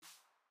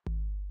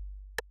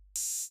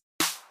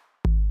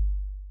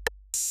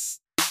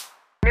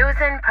News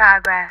in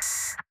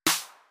progress.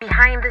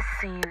 Behind the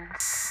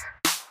scenes.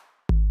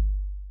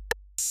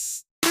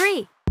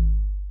 Three,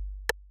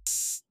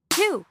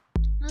 two.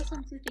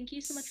 Awesome. So thank you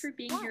so much for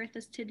being here with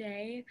us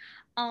today.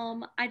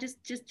 I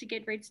just to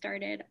get right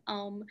started,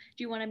 do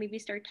you want to maybe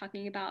start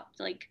talking about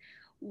like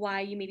why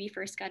you maybe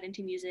first got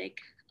into music,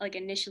 like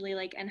initially,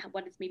 like and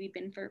what it's maybe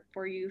been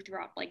for you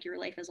throughout like your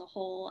life as a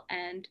whole,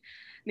 and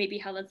maybe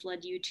how that's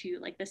led you to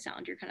like the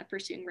sound you're kind of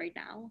pursuing right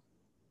now?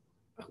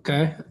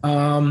 Okay.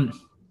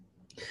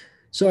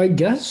 So I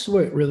guess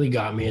what really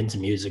got me into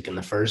music in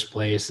the first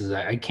place is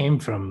I came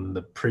from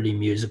a pretty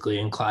musically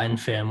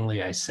inclined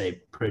family. I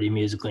say pretty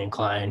musically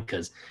inclined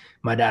because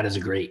my dad has a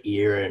great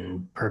ear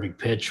and perfect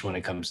pitch when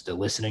it comes to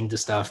listening to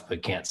stuff,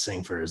 but can't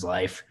sing for his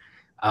life.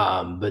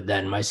 But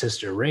then my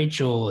sister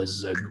Rachel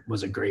was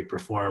a great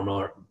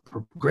performer,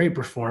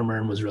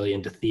 and was really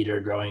into theater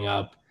growing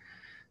up.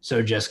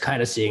 So just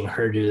kind of seeing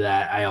her do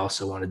that, I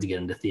also wanted to get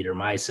into theater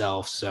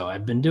myself. So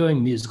I've been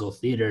doing musical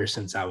theater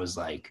since I was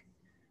like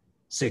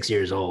 6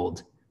 years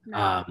old.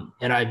 No.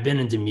 And I've been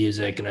into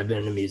music and I've been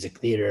into music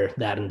theater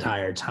that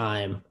entire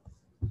time.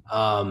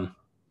 Um,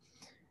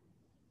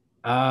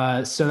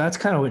 so that's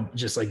kind of what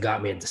just like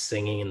got me into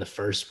singing in the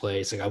first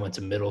place. Like I went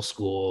to middle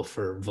school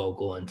for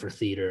vocal and for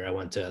theater. I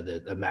went to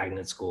the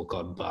magnet school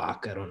called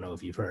Bach. I don't know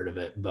if you've heard of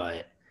it,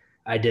 but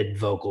I did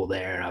vocal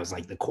there. I was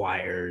like the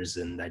choirs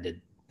and I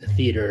did the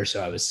theater.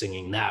 So I was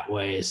singing that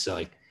way. So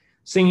like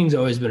singing's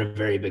always been a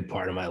very big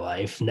part of my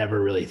life.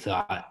 Never really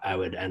thought I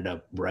would end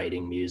up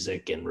writing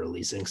music and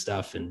releasing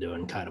stuff and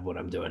doing kind of what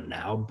I'm doing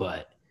now.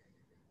 But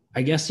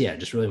I guess, yeah,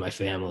 just really my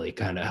family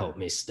kind of helped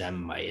me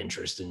stem my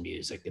interest in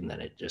music. And then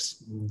it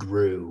just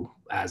grew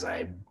as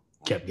I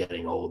kept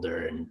getting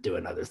older and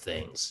doing other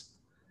things.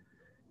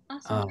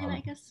 Awesome. And I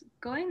Um, guess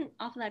going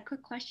off of that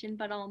quick question,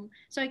 but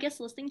so I guess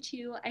listening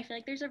to I feel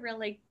like there's a real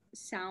like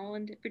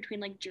sound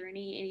between like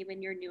Journey and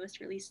even your newest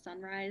release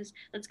Sunrise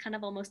that's kind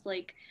of almost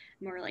like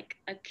more like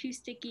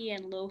acousticy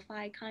and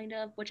lo-fi kind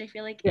of, which I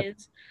feel like yeah.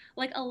 is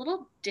like a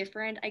little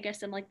different, I guess,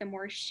 than like the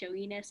more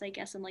showiness, I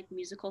guess, in like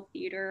musical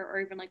theater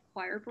or even like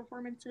choir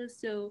performances.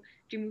 So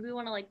do you maybe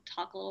want to like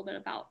talk a little bit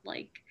about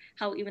like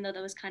how even though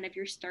that was kind of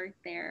your start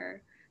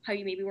there, how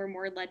you maybe were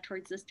more led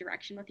towards this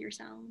direction with your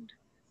sound?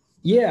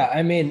 Yeah,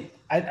 I mean,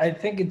 I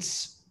think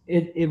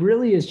it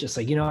really is just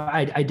like,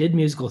 I did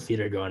musical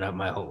theater growing up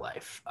my whole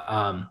life.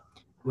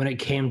 When it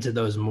came to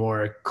those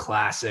more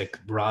classic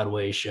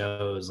Broadway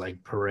shows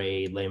like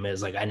Parade, Les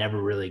Mis, like I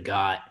never really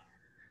got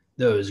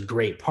those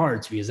great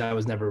parts because that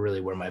was never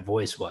really where my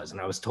voice was. And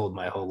I was told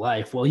my whole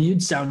life, well,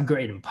 you'd sound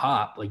great in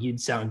pop, like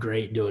you'd sound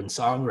great doing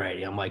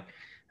songwriting. I'm like,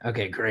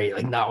 okay, great.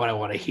 Like not what I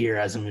want to hear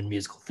as I'm in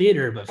musical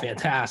theater, but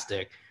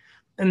fantastic.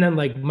 And then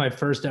like my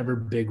first ever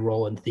big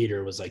role in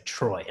theater was like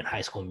Troy in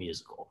High School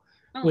Musical,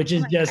 Oh, which oh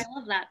is my, I just,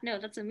 love that. No,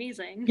 that's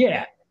amazing.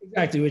 yeah,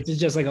 exactly, which is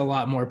just like a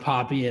lot more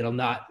poppy and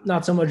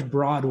not so much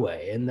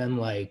Broadway. And then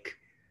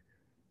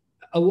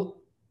a,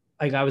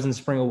 like I was in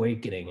Spring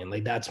Awakening, and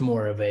like that's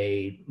more of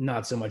a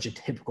not so much a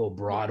typical Yeah.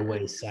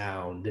 Broadway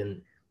sound.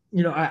 And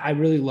I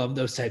really love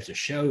those types of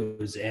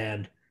shows.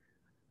 And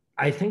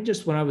I think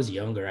just when I was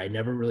younger, I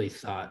never really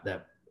thought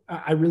that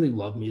I really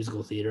love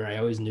musical theater. I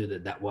always knew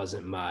that that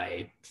wasn't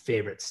my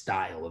favorite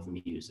style of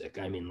music.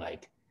 I mean,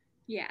 like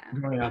Yeah.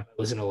 growing up, I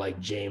listened to like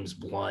James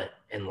Blunt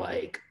and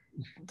like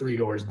Three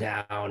Doors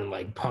Down and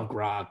like punk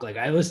rock. Like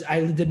I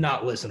did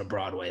not listen to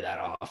Broadway that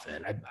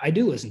often. I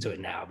do listen to it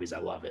now because I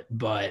love it.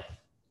 But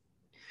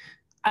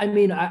I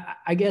mean,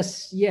 I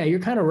guess, yeah, you're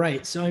kind of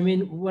right. So, I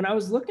mean, when I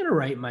was looking to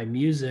write my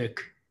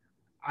music,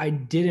 I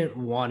didn't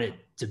want it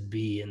to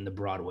be in the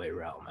Broadway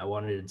realm. I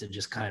wanted it to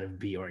just kind of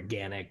be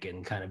organic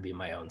and kind of be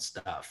my own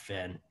stuff.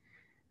 And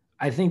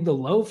I think the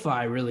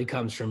lo-fi really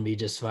comes from me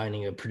just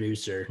finding a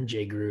producer,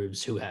 Jay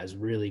Grooves, who has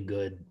really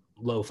good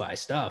lo-fi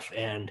stuff.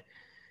 And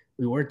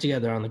we worked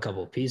together on the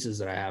couple of pieces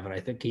that I have, and I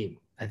think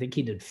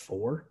he did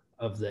 4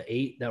 of the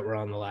 8 that were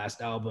on the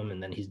last album,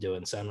 and then he's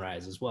doing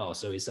Sunrise as well.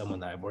 So he's someone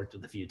that I've worked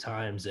with a few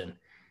times, and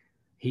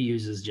he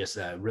uses just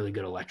a really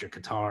good electric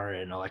guitar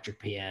and electric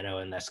piano,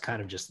 and that's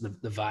kind of just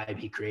the vibe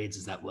he creates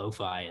is that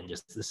lo-fi. And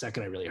just the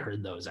second I really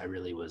heard those, I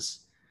really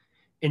was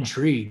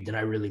intrigued, and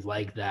I really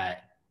like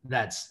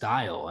that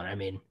style. And I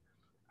mean,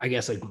 I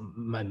guess like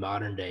my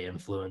modern day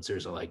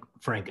influencers are like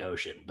Frank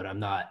Ocean, but I'm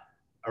not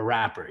a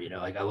rapper,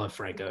 like I love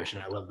Frank Yeah.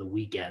 Ocean, I love The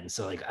Weeknd.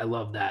 So like I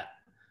love that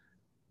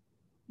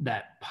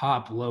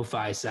pop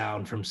lo-fi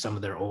sound from some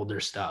of their older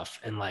stuff.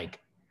 And like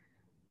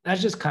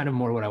that's just kind of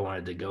more what I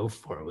wanted to go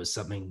for. It was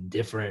something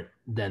different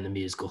than the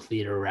musical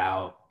theater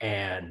route.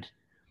 And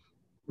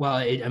well,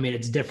 I mean,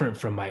 it's different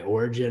from my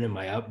origin and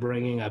my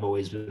upbringing. I've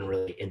always been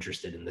really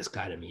interested in this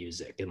kind of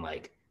music, and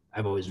like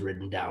I've always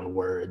written down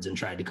words and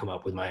tried to come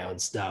up with my own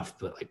stuff.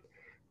 But like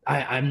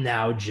I'm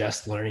now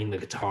just learning the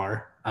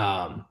guitar.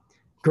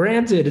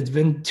 Granted, it's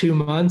been 2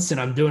 months and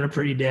I'm doing a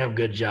pretty damn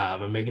good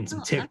job. I'm making some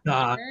Oh, that's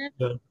TikTok, good.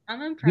 doing,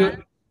 I'm impressed.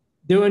 do-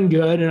 doing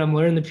good, and I'm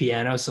learning the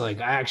piano. So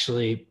like I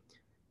actually,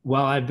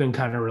 while I've been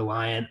kind of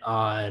reliant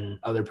on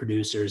other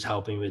producers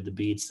helping with the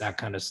beats, that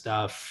kind of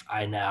stuff,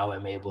 I now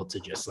am able to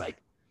just like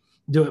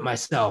do it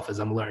myself as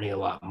I'm learning a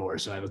lot more.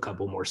 So I have a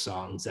couple more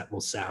songs that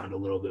will sound a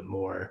little bit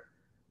more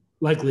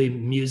likely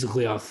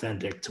musically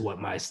authentic to what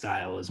my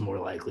style is more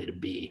likely to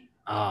be.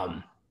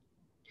 And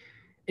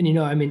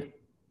I mean,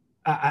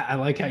 I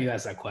like how you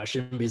asked that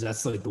question because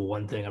that's like the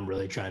one thing I'm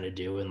really trying to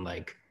do. And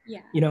like,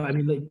 Yeah. I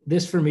mean, like,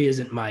 this for me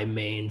isn't my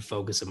main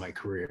focus of my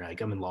career.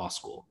 Like I'm in law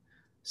school.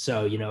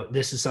 So,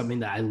 this is something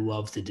that I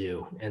love to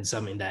do and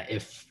something that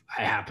if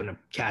I happen to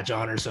catch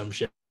on or some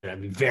shit,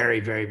 I'd be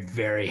very, very,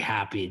 very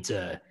happy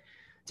to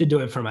do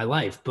it for my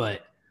life.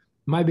 But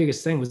my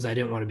biggest thing was I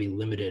didn't want to be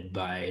limited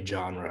by a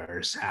genre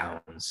or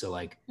sound. So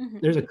like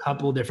there's a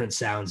couple different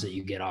sounds that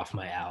you get off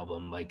my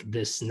album. Like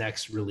this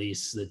next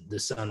release, the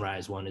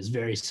Sunrise one, is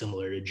very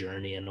similar to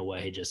Journey in a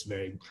way, just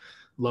very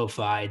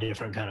lo-fi,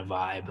 different kind of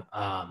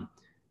vibe.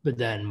 But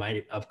then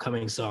my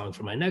upcoming song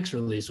for my next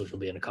release, which will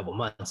be in a couple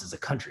months, is a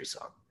country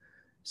song.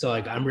 So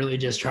like I'm really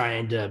just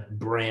trying to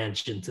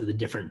branch into the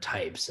different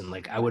types. And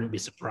like I wouldn't be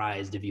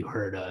surprised if you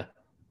heard a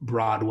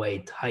Broadway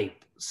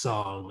type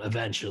song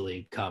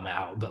eventually come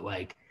out, but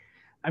like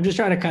I'm just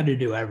trying to kind of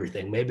do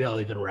everything. Maybe I'll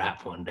even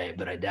rap one day,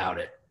 but I doubt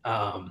it.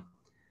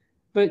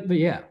 But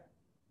yeah.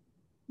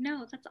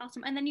 No, that's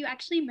awesome. And then you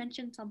actually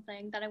mentioned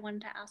something that I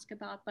wanted to ask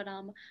about, but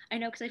I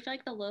know because I feel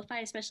like the lo-fi,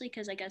 especially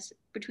because I guess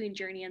between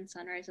Journey and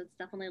Sunrise, it's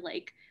definitely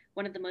like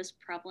one of the most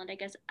prevalent, I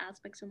guess,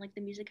 aspects in like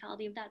the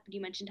musicality of that. But you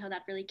mentioned how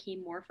that really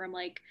came more from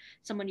like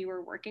someone you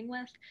were working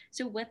with.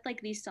 So with like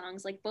these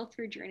songs, like both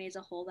for Journey as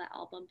a whole, that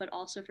album, but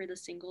also for the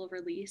single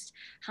release,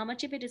 how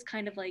much of it is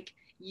kind of like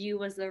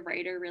you as the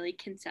writer really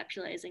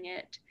conceptualizing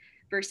it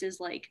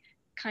versus like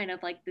kind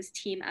of like this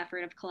team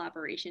effort of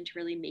collaboration to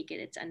really make it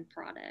its end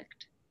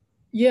product?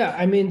 Yeah,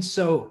 I mean,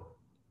 so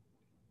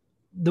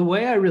the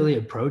way I really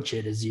approach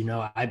it is,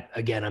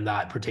 I'm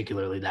not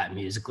particularly that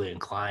musically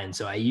inclined.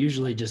 So I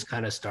usually just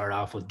kind of start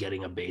off with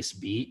getting a bass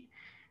beat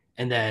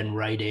and then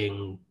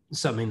writing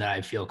something that I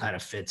feel kind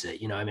of fits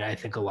it. I mean, I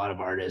think a lot of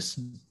artists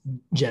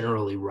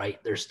generally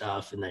write their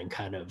stuff and then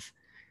kind of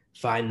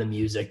find the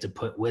music to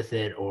put with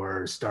it,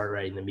 or start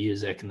writing the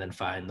music and then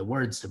find the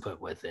words to put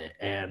with it.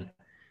 And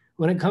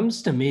when it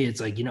comes to me, it's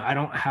like, I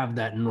don't have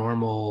that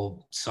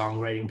normal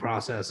songwriting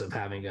process of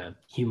having a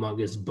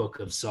humongous book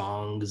of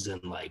songs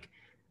and like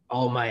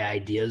all my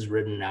ideas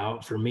written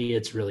out. For me,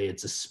 it's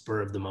a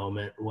spur of the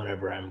moment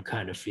whenever I'm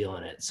kind of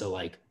feeling it. So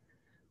like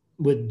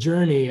with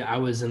Journey, I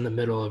was in the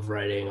middle of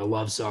writing a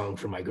love song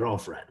for my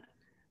girlfriend.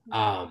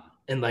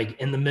 And like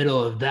in the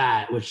middle of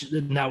that,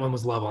 that one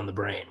was Love on the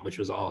Brain, which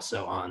was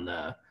also on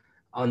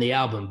the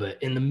album.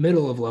 But in the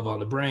middle of Love on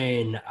the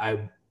Brain,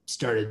 I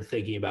started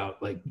thinking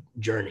about like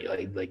Journey,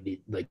 like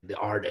the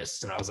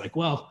artists, and I was like,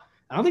 well,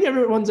 I don't think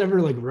everyone's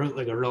ever like wrote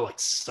like a real like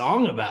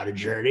song about a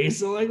journey,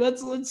 so like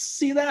let's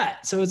see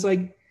that. So it's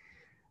like,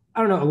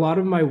 I don't know, a lot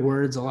of my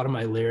words, a lot of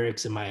my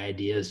lyrics and my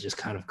ideas just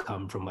kind of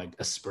come from like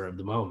a spur of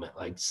the moment.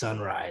 Like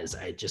Sunrise,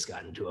 I just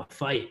got into a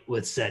fight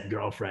with said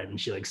girlfriend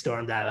and she like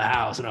stormed out of the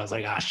house, and I was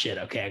like, ah, shit,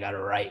 okay, I gotta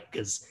write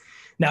because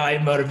now I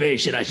have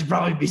motivation. I should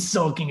probably be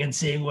sulking and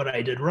seeing what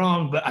I did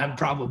wrong, but I'm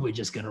probably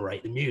just gonna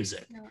write the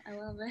music. No, I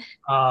love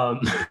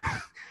it.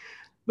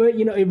 But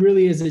it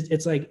really is.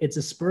 It's like it's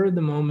a spur of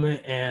the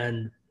moment,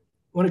 and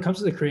when it comes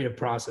to the creative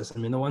process, I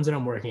mean, the ones that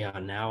I'm working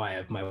on now, I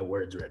have my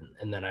words written,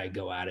 and then I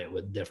go at it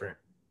with different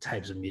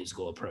types of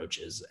musical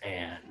approaches,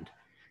 and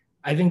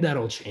I think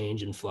that'll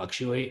change and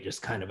fluctuate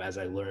just kind of as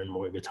I learn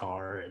more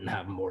guitar and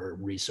have more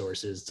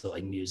resources to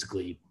like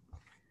musically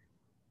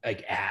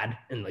like add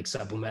and like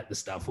supplement the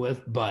stuff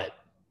with. But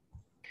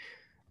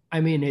I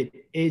mean,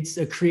 it's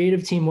a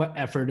creative team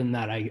effort in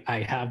that I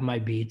have my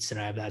beats and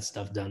I have that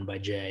stuff done by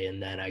Jay,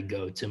 and then I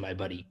go to my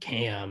buddy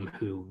Cam,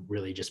 who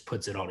really just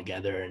puts it all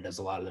together and does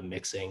a lot of the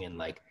mixing and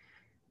like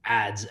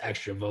adds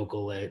extra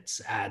vocal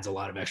licks, adds a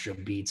lot of extra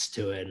beats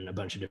to it and a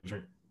bunch of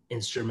different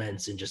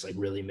instruments, and just like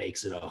really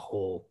makes it a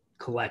whole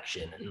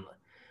collection. And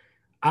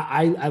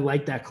I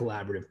like that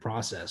collaborative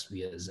process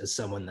because as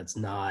someone that's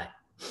not,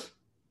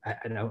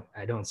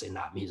 I don't say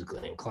not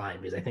musically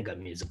inclined, because I think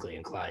I'm musically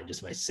inclined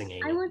just by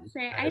singing. I would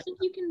say I think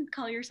you can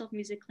call yourself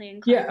musically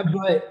inclined. Yeah,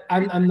 but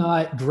I'm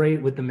not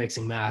great with the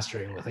mixing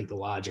mastering with like the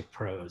Logic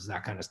Pros,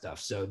 that kind of stuff.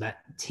 So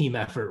that team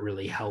effort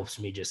really helps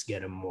me just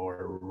get a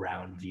more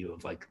round view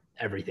of like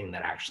everything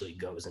that actually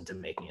goes into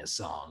making a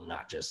song,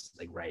 not just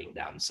like writing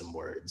down some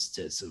words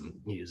to some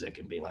music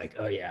and being like,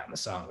 oh yeah, I'm a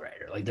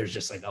songwriter. Like there's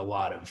just like a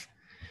lot of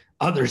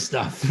other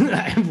stuff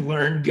that I've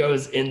learned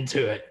goes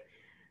into it.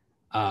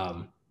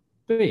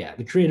 But yeah,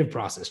 the creative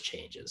process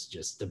changes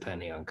just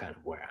depending on kind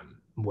of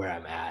where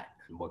I'm at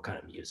and what kind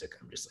of music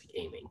I'm just like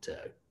aiming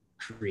to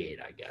create,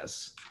 I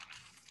guess.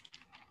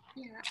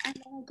 Yeah, and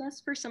then I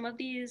guess for some of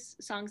these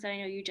songs that I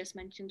know you just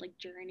mentioned, like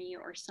Journey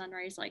or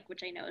Sunrise, like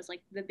which I know is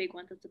like the big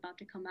one that's about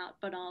to come out,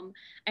 but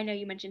I know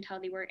you mentioned how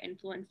they were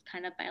influenced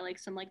kind of by like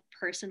some like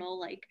personal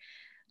like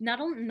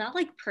not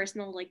like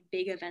personal like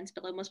big events,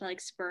 but almost by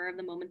like spur of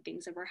the moment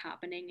things that were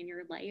happening in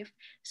your life.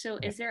 So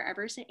is there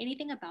ever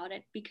anything about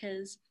it?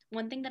 Because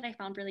one thing that I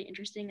found really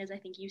interesting is I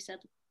think you said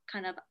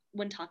kind of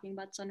when talking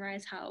about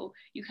Sunrise, how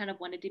you kind of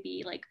wanted to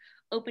be like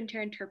open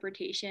to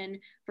interpretation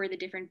for the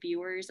different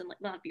viewers and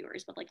like not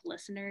viewers, but like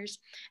listeners.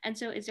 And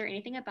so is there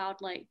anything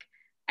about like,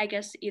 I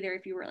guess either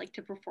if you were like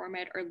to perform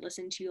it or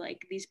listen to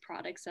like these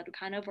products that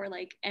kind of were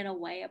like in a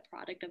way a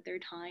product of their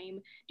time,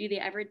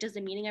 does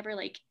the meaning ever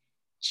like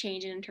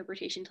change in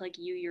interpretation to like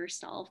you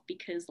yourself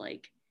because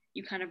like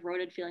you kind of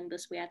wrote it feeling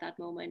this way at that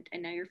moment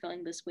and now you're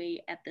feeling this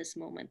way at this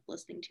moment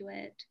listening to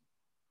it?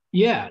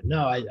 Yeah,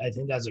 no, I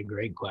think that's a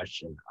great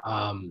question.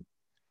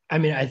 I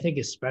mean, I think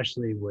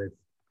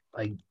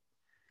like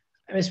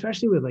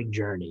especially with like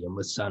Journey and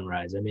with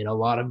Sunrise. I mean, a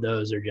lot of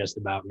those are just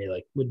about me.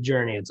 Like with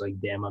Journey, it's like,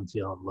 damn, I'm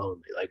feeling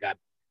lonely. Like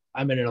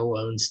I'm in an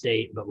alone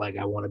state, but like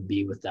I want to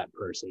be with that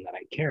person that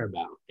I care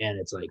about. And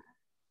it's like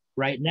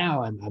right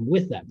now I'm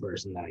with that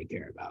person that I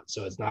care about.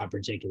 So it's not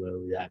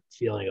particularly that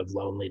feeling of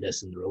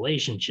loneliness in the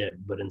relationship,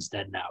 but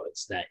instead now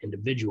it's that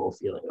individual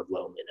feeling of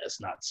loneliness,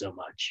 not so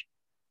much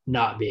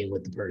not being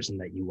with the person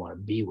that you want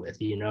to be with,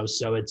 you know?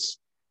 So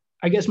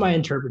I guess my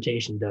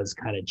interpretation does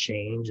kind of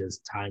change as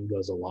time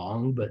goes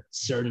along, but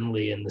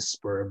certainly in the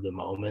spur of the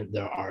moment,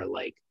 there are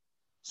like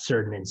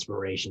certain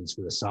inspirations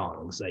for the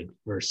songs. Like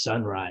for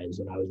Sunrise,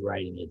 when I was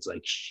writing it, it's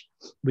like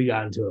we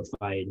got into a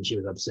fight and she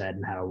was upset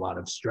and had a lot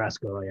of stress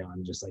going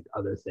on, just like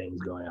other things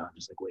going on,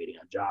 just like waiting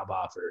on job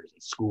offers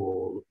and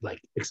school,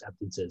 like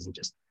acceptances and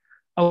just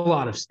a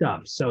lot of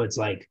stuff. So it's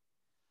like,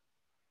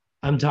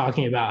 I'm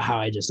talking about how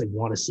I just like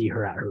want to see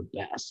her at her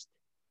best.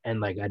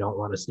 And like, I don't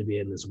want us to be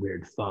in this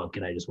weird funk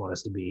and I just want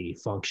us to be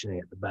functioning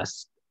at the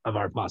best of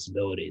our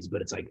possibilities.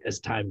 But it's like,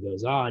 as time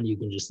goes on, you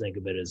can just think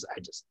of it as,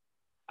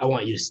 I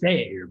want you to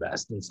stay at your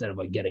best instead of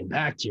like getting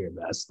back to your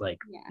best. Like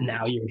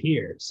now you're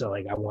here. So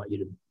like, I want you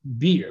to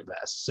be your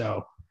best.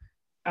 So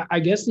I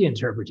guess the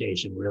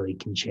interpretation really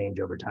can change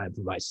over time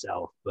for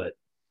myself, but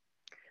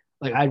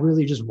like, I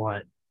really just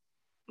want,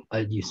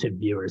 you said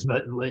viewers,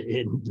 but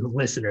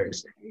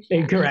listeners,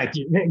 incorrect,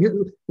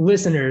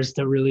 listeners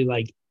to really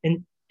like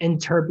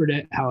interpret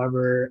it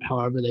however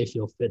they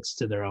feel fits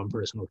to their own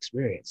personal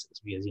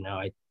experiences. Because, you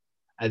know,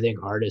 I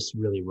think artists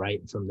really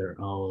write from their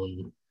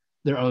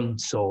own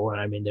soul. And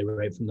I mean, they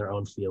write from their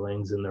own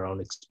feelings and their own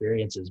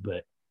experiences,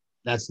 but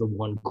that's the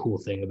one cool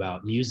thing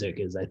about music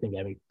is I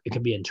mean, it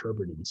can be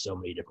interpreted in so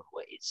many different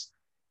ways.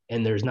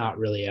 And there's not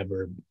really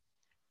ever,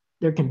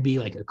 there can be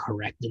like a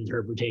correct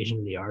interpretation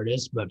of the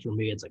artist, but for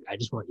me, it's like, I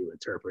just want you to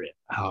interpret it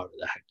however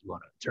the heck you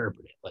want to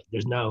interpret it. Like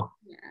there's no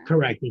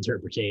correct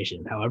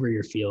interpretation. However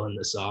you're feeling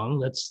the song,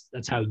 that's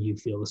how you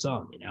feel the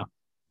song, you know?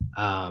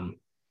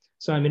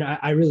 So, I mean,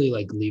 I really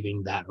like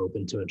leaving that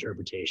open to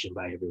interpretation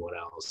by everyone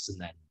else.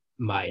 And then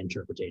my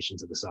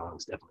interpretations of the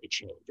songs definitely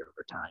change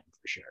over time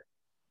for sure.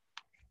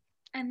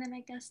 And then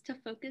I guess to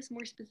focus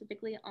more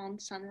specifically on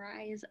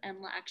Sunrise and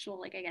the actual,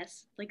 like, I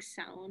guess, like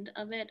sound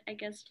of it, I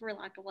guess, for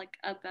lack of like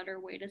a better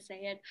way to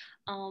say it.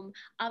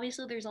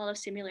 Obviously there's a lot of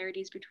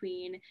similarities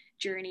between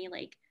Journey,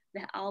 like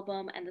the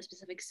album and the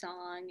specific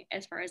song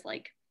as far as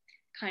like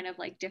kind of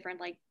like different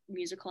like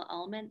musical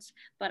elements.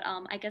 But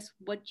I guess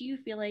what do you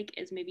feel like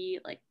is maybe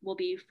like will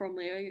be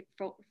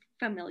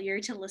familiar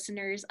to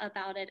listeners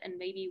about it, and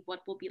maybe what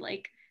will be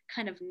like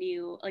kind of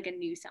new, like a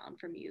new sound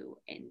from you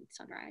in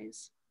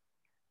Sunrise?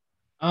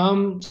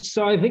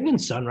 So I think in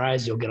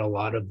Sunrise, you'll get a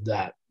lot of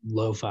that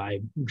lo-fi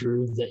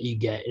groove that you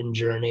get in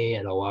Journey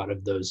and a lot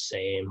of those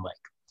same, like,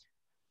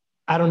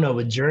 I don't know,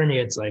 with Journey,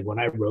 it's like when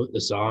I wrote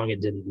the song,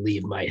 it didn't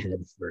leave my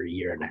head for a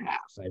year and a half.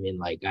 I mean,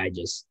 like, I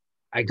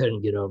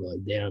couldn't get over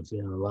like, damn, I'm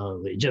feeling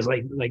lonely. Just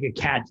like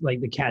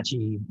the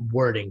catchy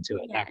wording to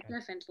it. Yeah,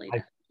 definitely.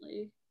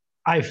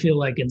 I feel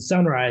like in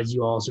Sunrise,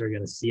 you also are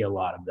going to see a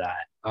lot of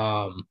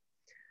that.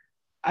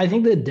 I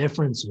think the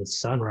difference with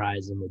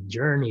Sunrise and with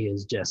Journey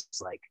is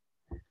just like,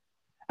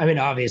 I mean,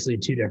 obviously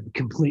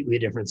completely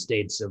different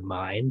states of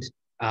mind.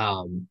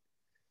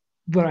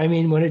 But I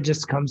mean, when it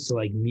just comes to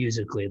like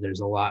musically, there's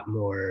a lot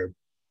more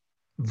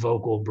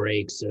vocal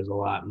breaks. There's a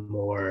lot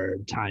more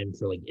time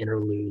for like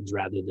interludes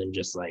rather than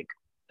just like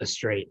a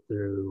straight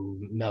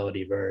through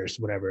melody verse,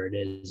 whatever it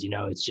is, you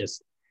know, it's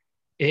just,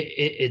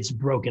 it's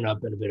broken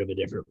up in a bit of a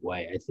different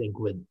way. I think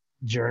with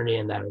Journey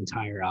and that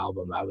entire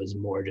album, I was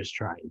more just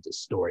trying to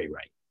story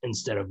write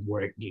instead of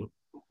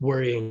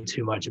worrying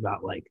too much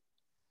about like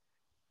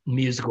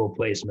musical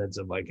placements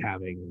of like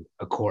having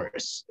a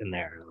chorus in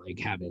there, like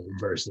having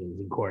verses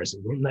and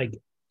choruses. And like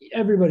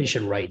everybody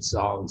should write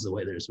songs the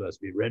way they're supposed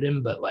to be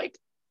written, but like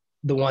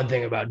the one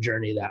thing about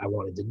Journey that I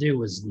wanted to do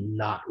was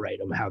not write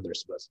them how they're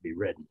supposed to be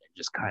written and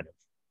just kind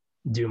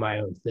of do my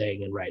own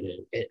thing and write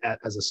it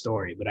as a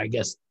story. But I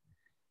guess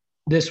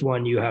this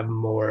one, you have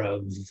more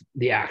of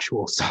the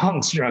actual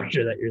song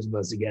structure that you're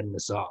supposed to get in the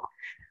song.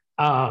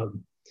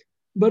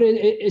 But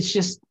it's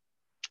just,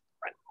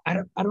 I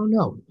don't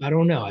know.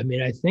 I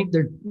mean, I think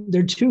they're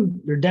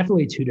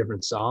definitely two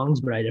different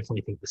songs, but I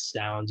definitely think the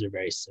sounds are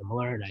very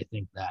similar. And I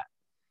think that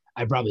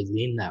I probably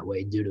lean that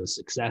way due to the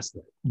success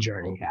that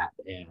Journey had.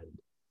 And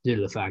due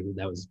to the fact that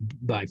that was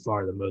by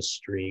far the most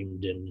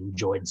streamed and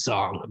enjoyed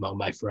song among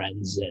my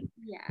friends, and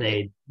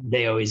Yeah.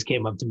 they always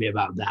came up to me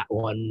about that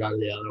one, none of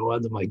the other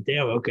ones. I'm like,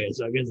 damn, okay,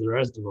 so I guess the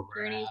rest of them are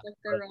Journey's out. like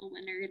the real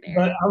winner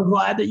But there. I'm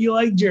glad that you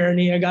like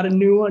Journey. I got a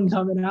new one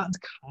coming out. It's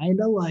kind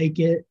of like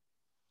it.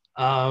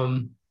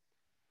 Um,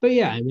 but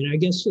yeah, I mean, I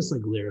guess just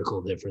like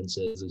lyrical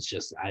differences. It's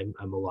just I'm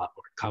a lot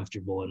more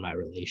comfortable in my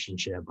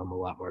relationship. I'm a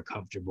lot more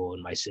comfortable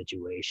in my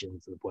situation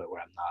to the point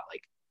where I'm not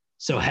like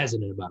so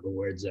hesitant about the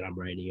words that I'm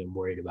writing. I'm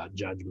worried about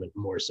judgment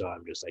more so.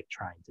 I'm just like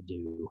trying to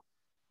do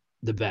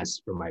the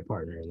best for my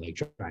partner and like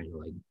trying to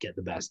like get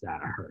the best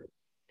out of her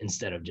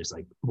instead of just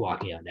like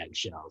walking on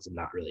eggshells and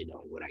not really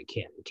knowing what I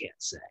can and can't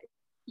say.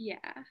 Yeah.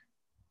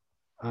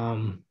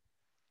 Um,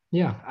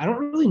 yeah, I don't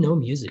really know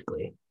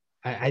musically.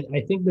 I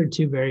think they're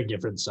two very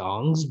different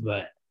songs,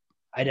 but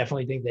I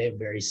definitely think they have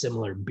very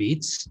similar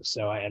beats.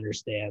 So I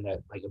understand that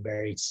like a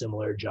very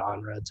similar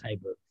genre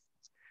type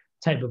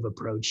of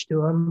approach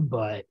to them,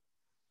 but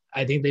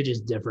I think they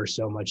just differ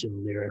so much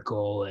in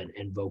lyrical and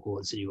vocal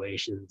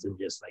insinuations and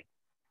just like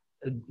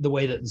the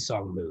way that the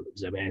song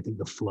moves. I mean, I think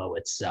the flow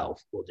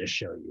itself will just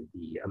show you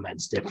the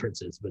immense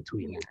differences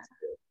between the Yeah.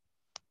 two.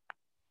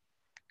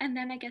 And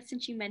then I guess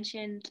since you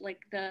mentioned like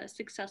the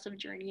success of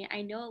Journey,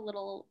 I know a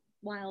little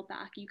while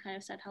back you kind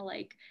of said how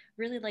like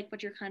really like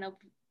what you're kind of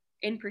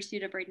in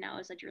pursuit of right now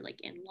is that you're like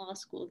in law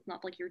school. It's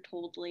not like you're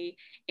totally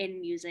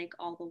in music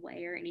all the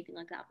way or anything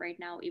like that right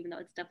now, even though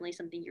it's definitely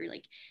something you're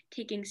like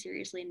taking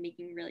seriously and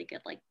making really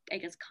good like I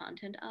guess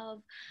content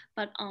of.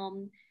 But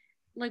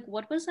like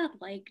what was that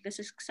like the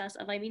success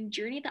of, I mean,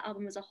 Journey the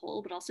album as a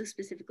whole, but also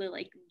specifically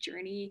like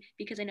Journey,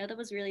 because I know that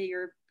was really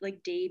your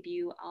like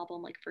debut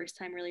album, like first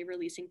time really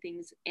releasing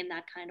things in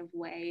that kind of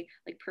way,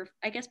 like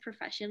I guess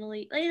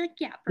professionally, like yeah,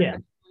 Yeah.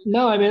 professionally.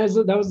 No, I mean,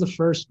 that was the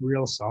first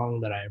real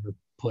song that I ever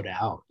put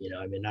out. You know,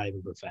 I mean, not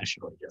even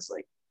professionally, just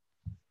like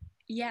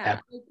Yeah,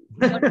 ever.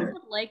 like, what was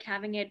it like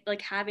having it,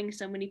 like having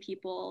so many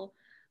people,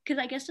 because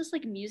I guess just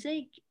like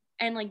music,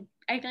 and like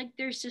I feel like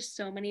there's just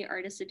so many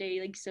artists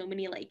today, like so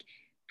many like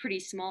pretty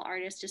small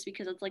artists, just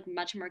because it's like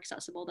much more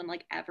accessible than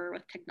like ever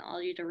with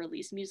technology to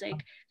release music,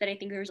 that I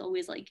think there's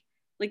always like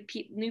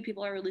new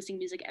people are releasing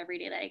music every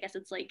day, that I guess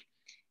it's like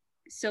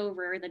so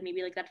rare that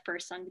maybe like that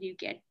first song that you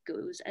get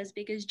goes as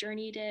big as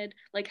Journey did.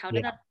 Like how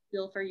did Yeah. that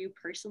feel for you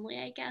personally,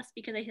 I guess?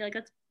 Because I feel like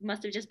that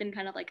must have just been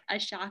kind of like a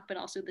shock, but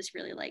also this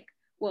really like,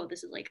 whoa,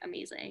 this is like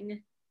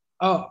amazing.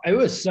 Oh, it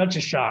was such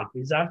a shock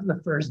because after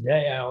the first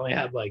day, I only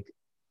had like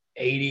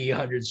 80,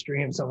 100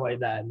 streams, something like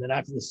that. And then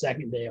after the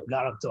second day, it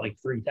got up to like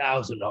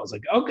 3,000. I was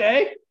like,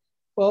 okay,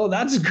 well,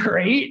 that's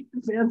great.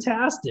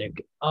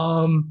 Fantastic.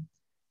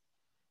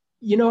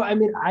 You know, I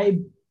mean, I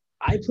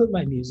put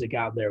my music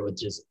out there with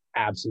just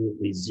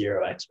absolutely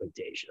zero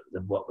expectations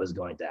of what was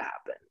going to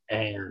happen.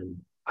 And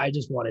I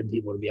just wanted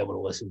people to be able to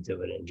listen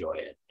to it and enjoy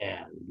it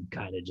and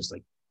kind of just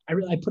like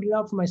I put it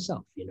out for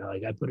myself, you know,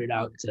 like I put it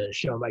out to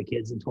show my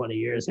kids in 20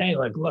 years, hey,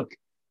 like look,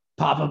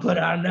 Papa put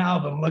out an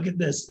album, look at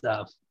this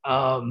stuff.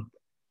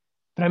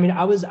 But I mean,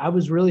 I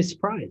was really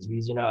surprised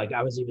because you know, like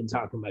I was even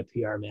talking to my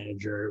PR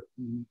manager,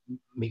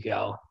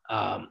 Miguel,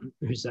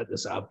 who set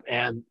this up,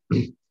 and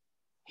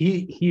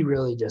he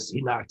really just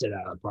he knocked it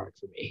out of the park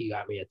for me. He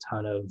got me a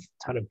ton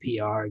of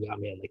PR, got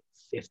me like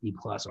 50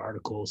 plus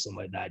articles, something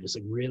like that. Just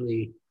like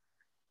really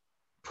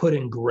put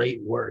in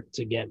great work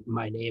to get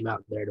my name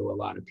out there to a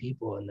lot of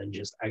people. And then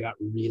just I got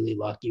really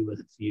lucky with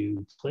a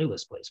few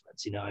playlist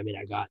placements. You know, I mean,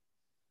 I got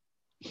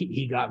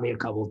he got me a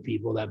couple of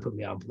people that put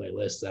me on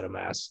playlists that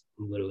amassed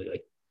literally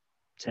like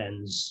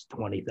tens,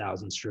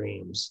 20,000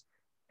 streams.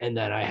 And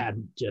then I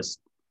had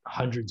just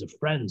hundreds of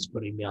friends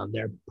putting me on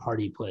their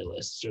party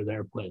playlists or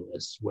their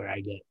playlists where I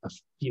get a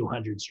few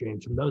hundred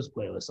streams from those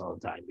playlists all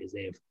the time because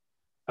they have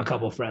a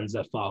couple of friends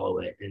that follow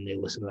it and they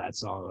listen to that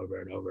song over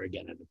and over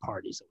again at the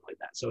party, something like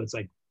that. So it's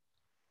like,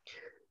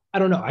 I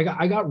don't know.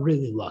 I got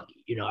really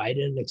lucky. You know, I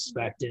didn't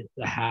expect it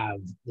to have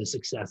the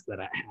success that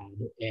I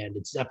had, and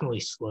it's definitely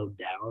slowed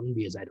down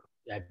because I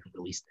haven't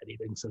released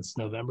anything since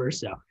November,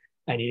 so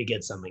I need to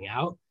get something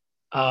out.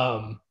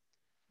 Um,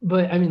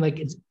 but I mean, like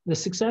it's the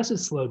success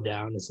has slowed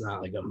down. It's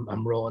not like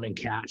I'm rolling in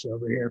cash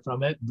over here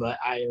from it, but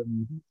I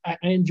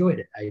enjoyed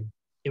it.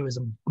 It was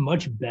a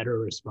much better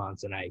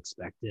response than I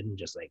expected, and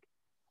just like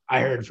I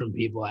heard from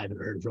people I haven't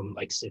heard from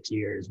like 6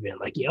 years, being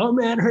like, "Yo,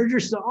 man, heard your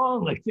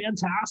song, like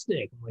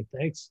fantastic." I'm like,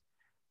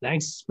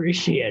 thanks,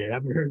 appreciate it. I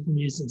haven't heard from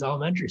you since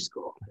elementary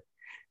school.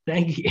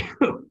 Thank you.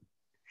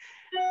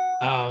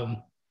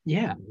 um,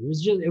 yeah,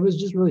 it was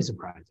just really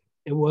surprising.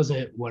 It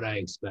wasn't what I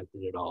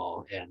expected at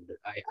all, and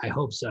I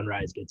hope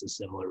Sunrise gets a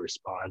similar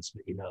response.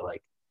 But you know,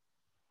 like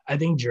I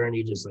think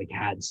Journey just like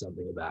had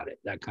something about it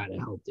that kind of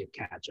helped it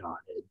catch on.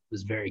 It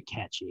was very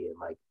catchy and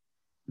like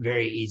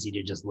very easy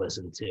to just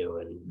listen to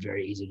and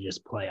very easy to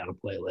just play on a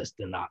playlist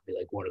and not be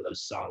like one of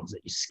those songs that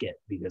you skip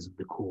because of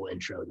the cool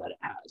intro that it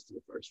has to the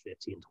first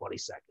 15, 20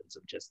 seconds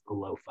of just a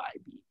lo-fi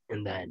beat.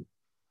 And then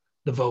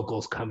the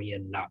vocals coming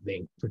in not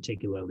being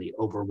particularly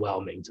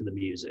overwhelming to the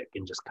music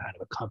and just kind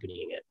of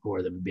accompanying it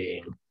more than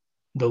being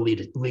the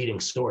leading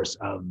source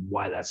of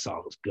why that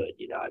song is good.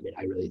 You know, I mean,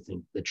 I really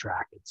think the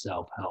track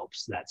itself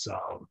helps that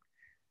song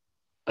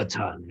a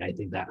ton. And I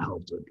think that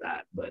helped with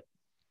that. But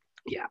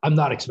yeah, I'm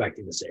not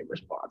expecting the same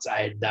response.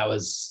 That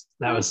was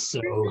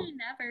so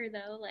never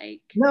though.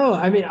 Like no,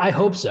 I mean, I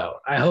hope so.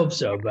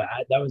 But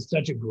that was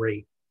such a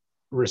great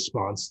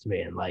response to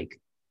me. And like,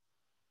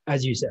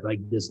 as you said, like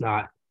this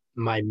not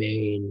my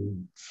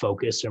main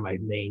focus or my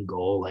main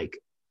goal. Like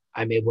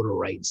I'm able to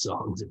write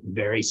songs at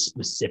very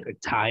specific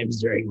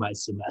times during my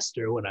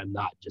semester when I'm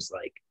not just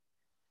like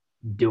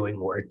doing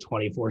work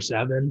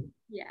 24/7.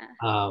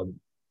 Yeah.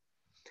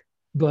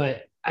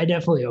 But I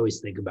definitely always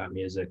think about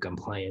music. I'm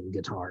playing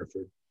guitar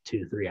for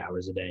 2-3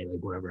 hours a day,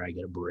 like whenever I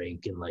get a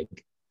break. And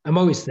like, I'm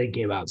always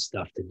thinking about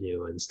stuff to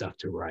do and stuff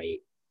to write.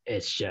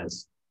 It's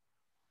just,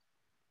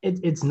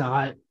 it's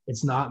not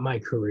my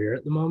career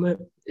at the moment.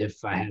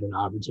 If I had an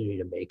opportunity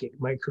to make it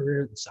my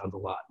career, it sounds a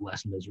lot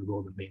less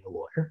miserable than being a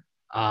lawyer.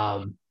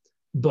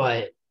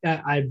 But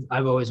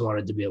I've always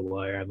wanted to be a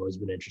lawyer. I've always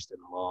been interested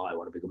in law. I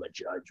want to become a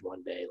judge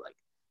one day. Like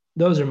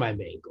those are my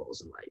main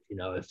goals in life. You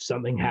know, if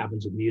something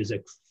happens with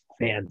music,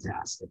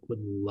 fantastic.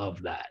 Would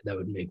love that. That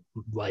would make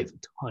life a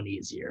ton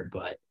easier,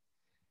 but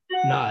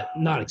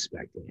not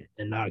expecting it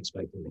and not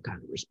expecting the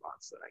kind of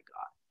response that I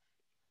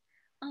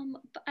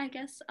got. But I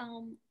guess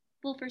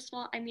well, first of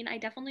all, I mean, I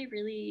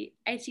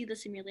see the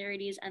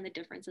similarities and the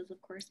differences,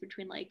 of course,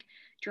 between like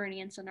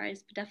Journey and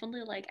Sunrise, but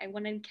definitely like I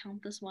wouldn't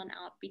count this one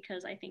out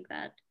because I think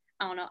that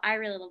I don't know, I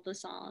really love the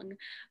song.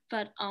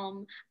 But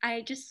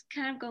I just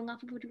kind of going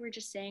off of what you were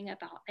just saying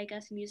about, I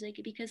guess,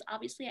 music, because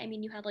obviously, I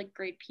mean, you had like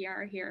great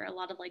PR here, a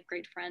lot of like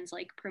great friends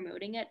like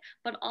promoting it,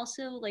 but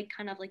also like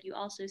kind of like you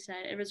also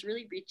said, it was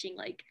really reaching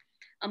like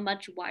a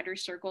much wider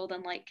circle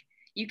than like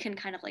you can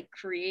kind of like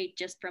create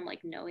just from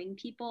like knowing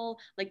people.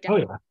 Like Oh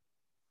definitely. yeah.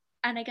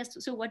 And I guess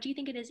so what do you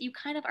think it is? You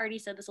kind of already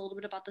said this a little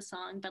bit about the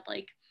song, but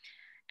like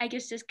I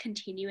guess just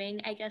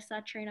continuing, I guess,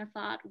 that train of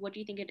thought, what do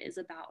you think it is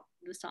about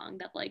the song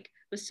that like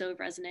was so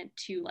resonant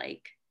to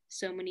like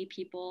so many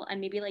people?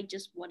 And maybe like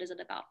just what is it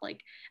about?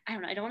 Like, I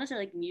don't know, I don't want to say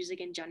like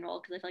music in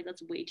general because I feel like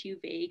that's way too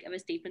vague of a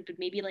statement, but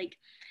maybe like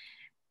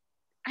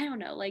I don't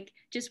know, like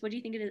just what do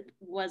you think it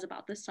was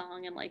about this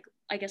song? And like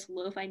I guess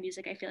lo-fi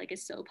music I feel like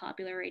is so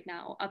popular right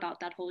now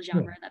about that whole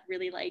genre that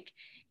really like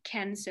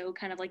can so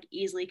kind of like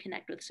easily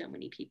connect with so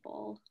many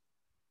people.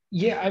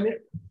 Yeah, I mean,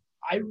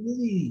 I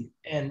really,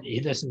 and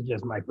this is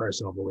just my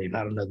personal belief.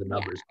 I don't know the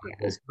numbers for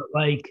this, but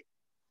like,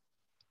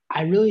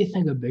 I really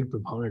think a big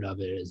proponent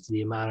of it is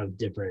the amount of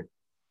different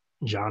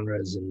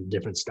genres and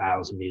different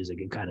styles of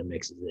music it kind of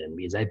mixes in,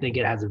 because I think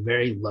it has a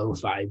very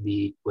lo-fi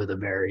beat with a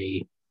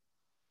very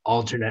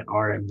alternate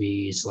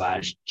R&B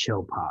 /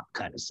 chill pop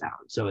kind of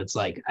sound. So it's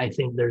like, I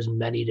think there's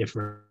many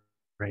different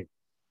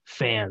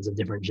fans of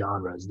different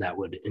genres that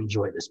would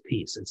enjoy this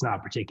piece. It's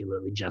not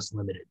particularly just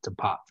limited to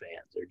pop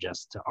fans or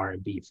just to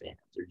R&B fans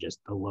or just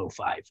the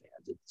lo-fi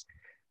fans.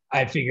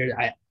 I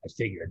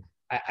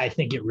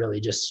think it really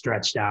just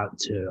stretched out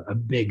to a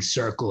big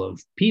circle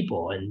of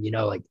people, and you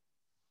know, like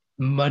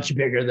much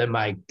bigger than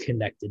my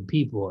connected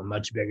people and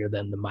much bigger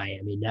than the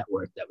Miami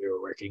network that we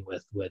were working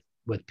with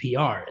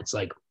PR. It's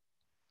like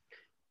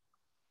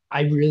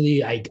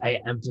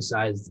I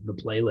emphasized the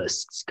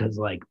playlists because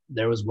like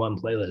there was one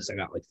playlist I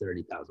got like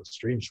 30,000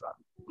 streams from.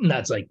 And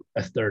that's like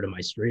a third of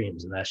my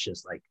streams. And that's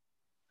just like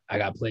I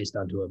got placed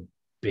onto a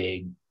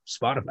big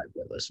Spotify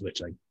playlist,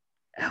 which like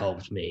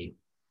helped me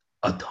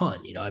a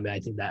ton. You know, I mean, I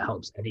think that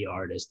helps any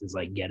artist is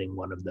like getting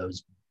one of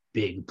those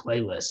big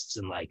playlists.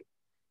 And like,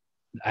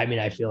 I mean,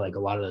 I feel like a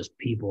lot of those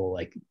people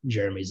like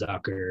Jeremy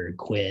Zucker,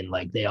 Quinn,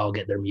 like they all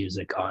get their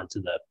music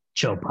onto the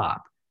chill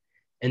pop.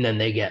 And then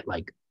they get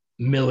like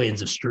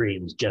millions of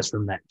streams just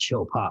from that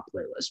chill pop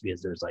playlist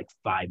because there's like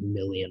 5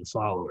 million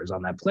followers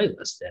on that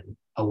playlist. And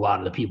a lot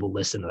of the people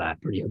listen to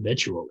that pretty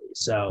habitually.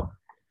 So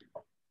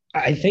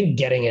I think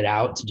getting it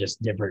out to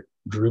just different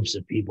groups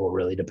of people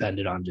really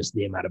depended on just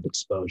the amount of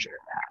exposure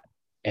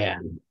it had.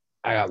 And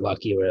I got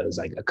lucky where it was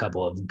like a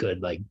couple of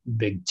good, like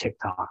big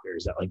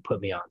TikTokers that like put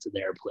me onto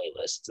their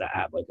playlists that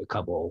have like a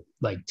couple,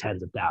 like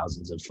tens of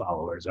thousands of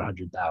followers or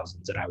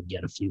 100,000s. And I would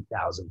get a few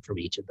thousand from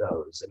each of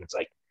those. And it's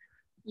like,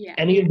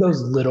 any of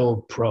those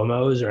little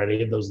promos or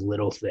any of those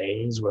little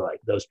things where like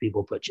those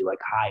people put you like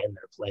high in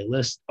their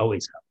playlist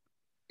always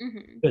help.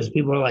 Because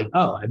people are like,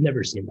 oh, I've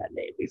never seen that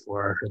name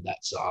before or heard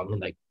that song.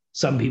 And like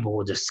some people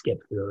will just skip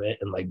through it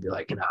and like be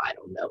like, no, I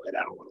don't know it.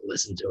 I don't want to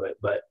listen to it.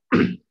 But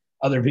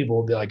other people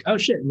will be like, oh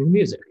shit, new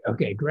music.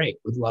 Okay, great.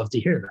 Would love to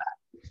hear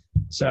that.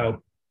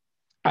 So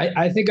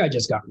I think I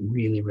just got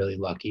really, really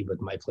lucky with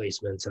my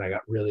placements, and I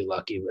got really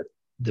lucky with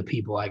the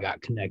people I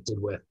got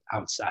connected with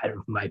outside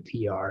of my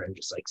PR and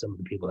just like some of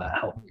the people that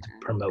helped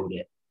promote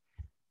it.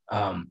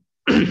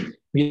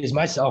 Because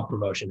my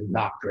self-promotion is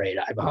not great.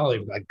 I've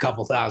only like a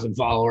couple thousand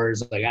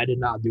followers. Like I did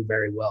not do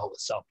very well with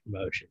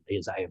self-promotion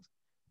because I have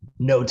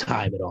no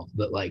time at all.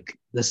 But like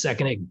the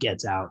second it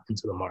gets out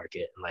into the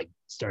market and like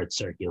starts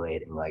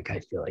circulating, like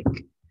I feel like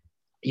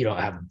you don't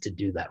have to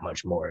do that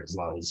much more as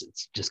long as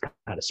it's just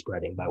kind of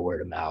spreading by word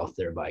of mouth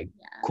or by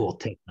cool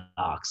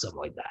TikTok, something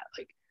like that.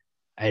 Like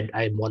I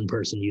had one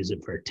person use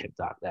it for a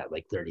TikTok that had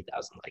like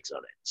 30,000 likes on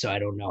it. So I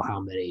don't know how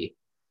many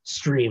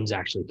streams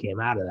actually came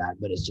out of that,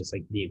 but it's just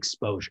like the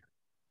exposure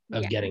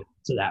of Yeah. getting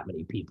to that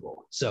many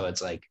people. So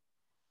it's like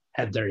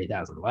had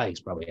 30,000 likes,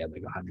 probably had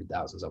like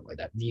 100,000 something like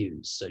that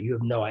views. So you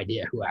have no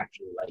idea who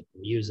actually liked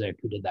the music,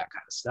 who did that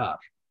kind of stuff.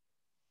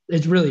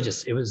 It's really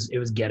just it was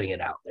getting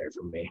it out there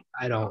for me.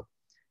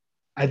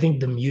 I think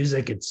the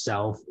music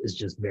itself is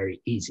just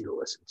very easy to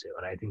listen to,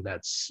 and I think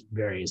that's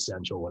very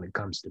essential when it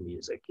comes to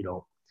music. You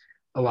know,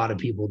 a lot of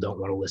people don't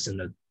want to listen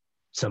to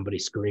somebody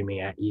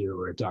screaming at you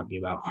or talking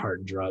about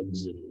hard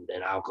drugs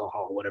and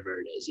alcohol,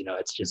 whatever it is. You know,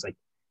 it's just like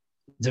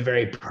it's a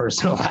very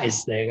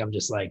personalized thing. I'm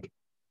just like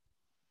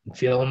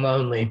feeling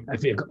lonely. I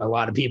feel a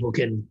lot of people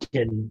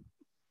can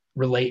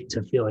relate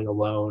to feeling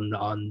alone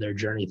on their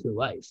journey through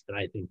life, and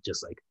I think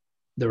just like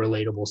the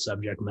relatable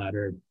subject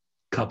matter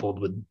coupled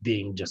with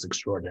being just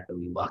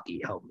extraordinarily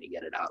lucky helped me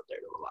get it out there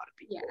to a lot of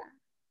people.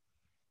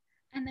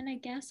 Yeah. And then I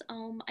guess,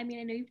 I mean,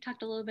 I know you've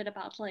talked a little bit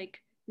about like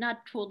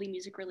not totally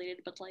music related,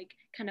 but like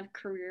kind of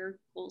career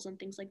goals and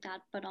things like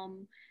that. But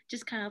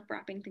just kind of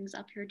wrapping things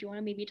up here, do you want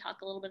to maybe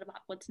talk a little bit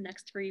about what's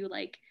next for you,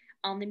 like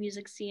on the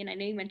music scene? I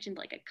know you mentioned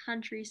like a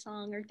country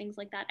song or things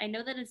like that. I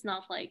know that it's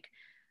not like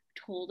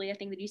totally a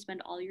thing that you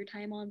spend all your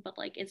time on, but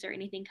like, is there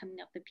anything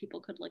coming up that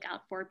people could look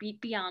out for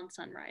beyond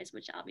Sunrise,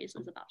 which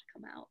obviously is about to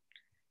come out?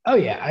 Oh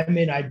yeah, I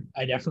mean, I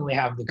definitely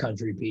have the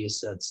country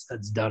piece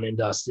that's done and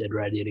dusted,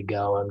 ready to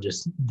go. I'm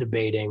just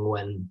debating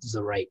when's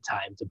the right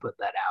time to put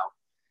that out.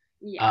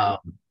 Yeah.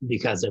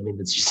 Because I mean,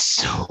 it's just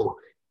so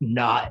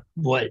not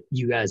what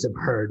you guys have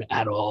heard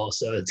at all.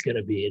 So it's going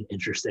to be an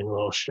interesting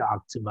little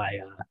shock to my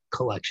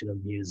collection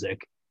of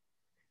music.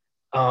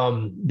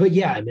 But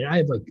yeah, I mean, I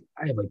have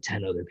like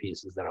 10 other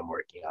pieces that I'm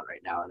working on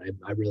right now, and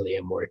I really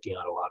am working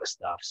on a lot of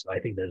stuff. So I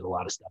think there's a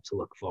lot of stuff to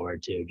look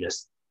forward to.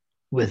 Just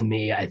with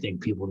me, I think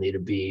people need to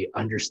be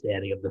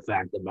understanding of the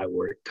fact that my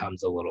work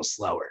comes a little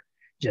slower,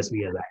 just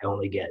because I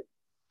only get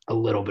a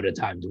little bit of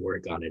time to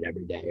work on it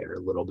every day, or a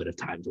little bit of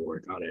time to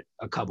work on it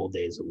a couple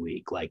days a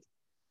week. Like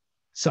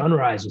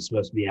Sunrise was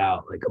supposed to be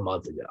out like a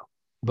month ago,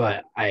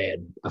 but I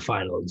had a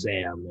final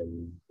exam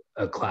and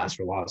a class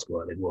for law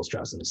school at Will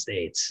Strauss and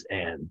Estates,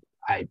 and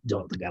I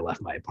don't think I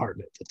left my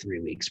apartment for 3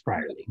 weeks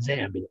prior to the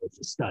exam because I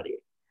was studying.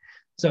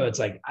 So it's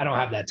like I don't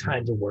have that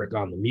time to work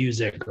on the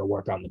music or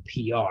work on the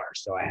PR.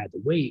 So I had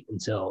to wait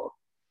until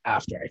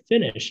after I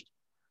finished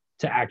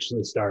to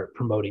actually start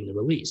promoting the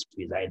release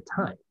because I had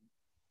time.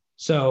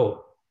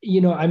 So,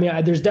 you know, I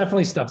mean, there's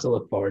definitely stuff to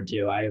look forward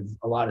to. I have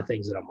a lot of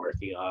things that I'm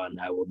working on.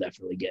 I will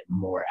definitely get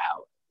more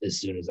out as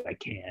soon as I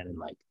can. And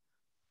like,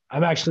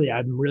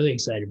 I'm really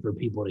excited for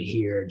people to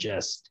hear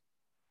just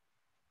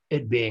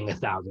it being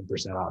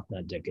 1,000%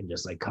 authentic and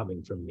just like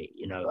coming from me,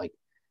 you know, like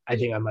I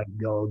think I might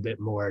go a bit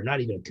more, not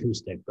even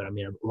acoustic, but I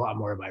mean, a lot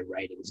more of my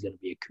writing is going to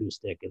be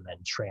acoustic and then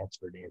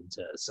transferred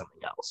into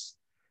something else.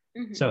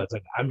 Mm-hmm. So it's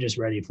like I'm just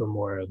ready for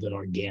more of an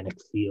organic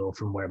feel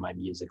from where my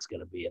music's going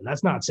to be. And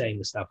that's not saying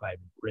the stuff I've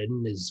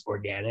written is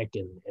organic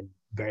and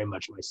very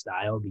much my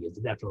style, because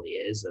it definitely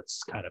is.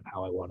 That's kind of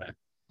how I want to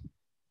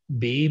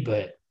be.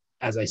 But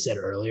as I said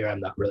earlier, I'm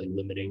not really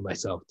limiting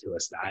myself to a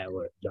style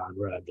or a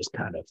genre. I'm just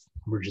kind of,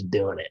 we're just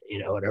doing it, you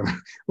know,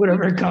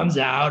 whatever comes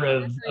out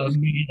of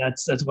me,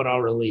 that's what I'll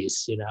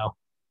release, you know.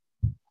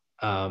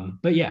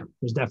 But yeah,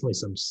 there's definitely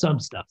some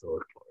stuff to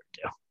look forward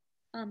to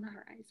on the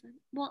horizon.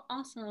 Well,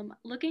 awesome.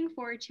 Looking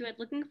forward to it.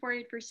 Looking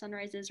forward for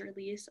Sunrise's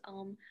release.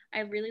 I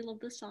really love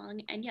the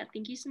song. And yeah,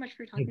 thank you so much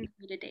for talking to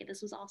me today.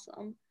 This was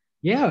awesome.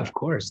 Yeah, of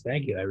course.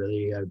 Thank you. I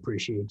really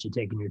appreciate you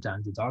taking your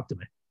time to talk to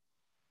me.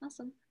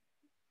 Awesome.